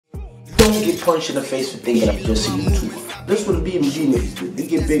Don't get punched in the face for thinking I'm just a YouTuber. That's what the BMG niggas do. They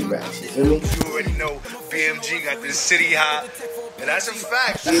get big racks, you feel me? You already know BMG got this city hot, and that's a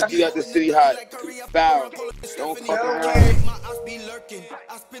fact. BMG got the city hot. Foul. Don't fuck around.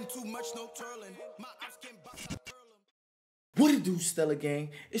 What it do, Stella Gang?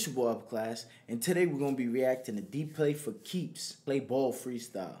 It's your boy Up Class, and today we're gonna be reacting to DeePlay4Keeps Play Ball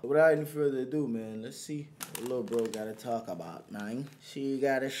Freestyle. Without any further ado, man, let's see what little bro gotta talk about, man. She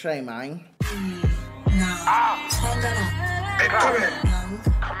gotta say, man. Hey, come here.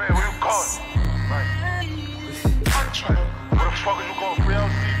 Come here, where you going? Where the fuck are you going? Free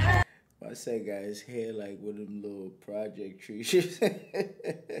LC? I say, guys, hair like one of them little project trees. Hey,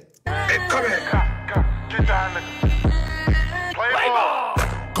 come here. Get down, nigga. Play ball.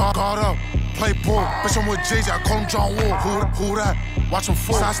 Guard up, play ball. Bitch, I'm with JJ, I call him John Wall. Who that? Watch him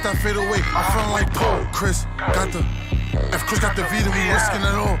fall. Side step, fade away. I'm feeling like Paul. Chris got the. If Chris got the beat, then we risking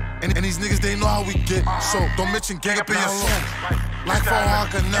it all. And these niggas, they know how we get. So don't mention gang up in your song. Like for I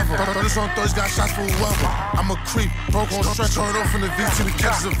could never. But this on Thursday got shots for whoever. I'm a creep, broke on stretch, turn it off in the VT. We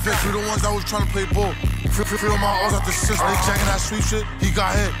catches a Vic. We the ones that was trying to play ball. Free on my odds out the system. They jacking that sweet shit. He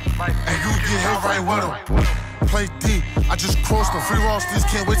got hit. And you get hit right with him. Play D, I just crossed him. Free rosters,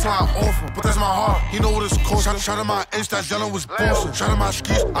 can't wait till I offer. But that's my heart, he know what it's called. Shout out my ace, that yellow was bossing. Shout out my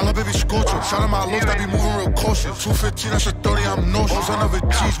skis, I love baby scorching. Shout out my looks, that be moving real cautious. 215, that's a 30, I'm nauseous. Son of a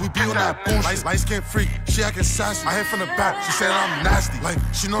cheese, we be on that bullshit. Light skin freak, she acting sassy. I hit from the back, she said I'm nasty. Like,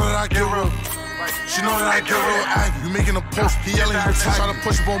 she know that I get real. She know that I get real aggy. You making a post, he yelling, you tag. Try to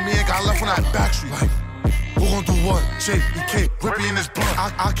push up on me and got left on that back street. Like, who gon' do what? J.E.K. Rippy in his blunt.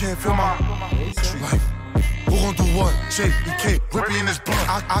 I can't feel my. Like, who gon' do what? J.E.K. Rippy in his blunt.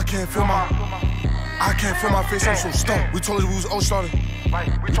 I can't feel my face, I'm so stumped. We told you we was all started.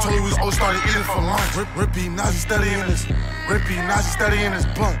 We told you we was all started eating for lunch. Rippy, Nazi steady in this. Rippy, Nazi steady in his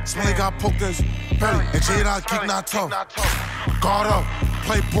blunt. Smelly got poked his belly. And J.I. geek not tough. Guard up,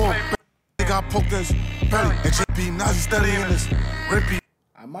 play ball. They got poked his belly. And J.B. Nazi steady in this. Rippy.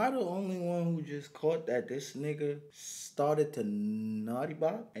 Am I the only one who just caught that this nigga started to naughty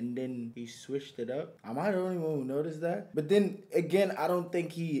bop and then he switched it up? Am I the only one who noticed that? But then again, I don't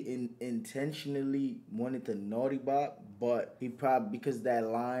think he intentionally wanted to naughty bop, but he probably, because that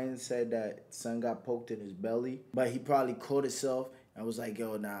line said that son got poked in his belly, but he probably caught himself and was like,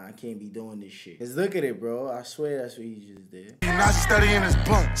 yo, nah, I can't be doing this shit. Cause look at it, bro. I swear that's what he just did. Nazi steady in his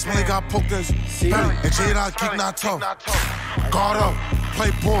blunt. Smelly got poked his belly. And J.I. geek not tough. Guard up, play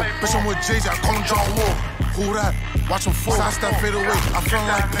ball. Bitch, I'm with JJ, I call him John Wall. Who that? Watch him fall. Side step, fade away. I'm feeling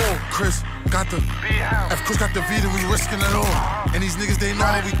like Paul. Chris got the. If Chris got the V, then we risking it all. And these niggas, they know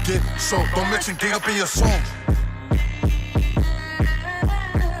how we get. So don't mention gang up in your songs.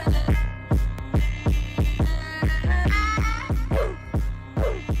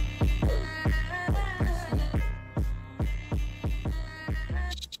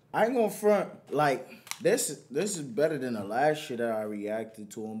 I ain't gonna front, like, this is better than the last shit that I reacted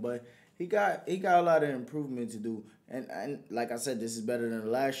to him, but he got a lot of improvement to do. And like I said, this is better than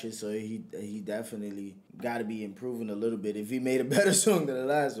the last shit, so he definitely gotta be improving a little bit if he made a better song than the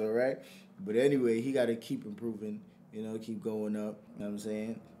last one, right? But anyway, he gotta keep improving, you know, keep going up, you know what I'm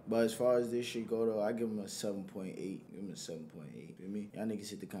saying? But as far as this shit go, though, I give him a 7.8. Give him a 7.8. For me, y'all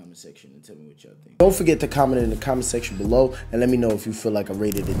niggas hit the comment section and tell me what y'all think. Don't forget to comment in the comment section below and let me know if you feel like I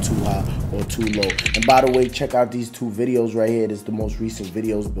rated it too high or too low. And by the way, check out these two videos right here. This is the most recent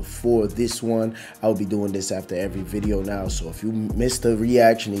videos before this one. I'll be doing this after every video now. So if you missed the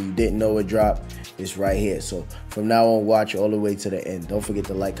reaction and you didn't know it dropped, it's right here. So from now on, watch all the way to the end. Don't forget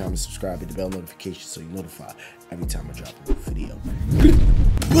to like, comment, subscribe, hit the bell notification so you're notified every time I drop a new video.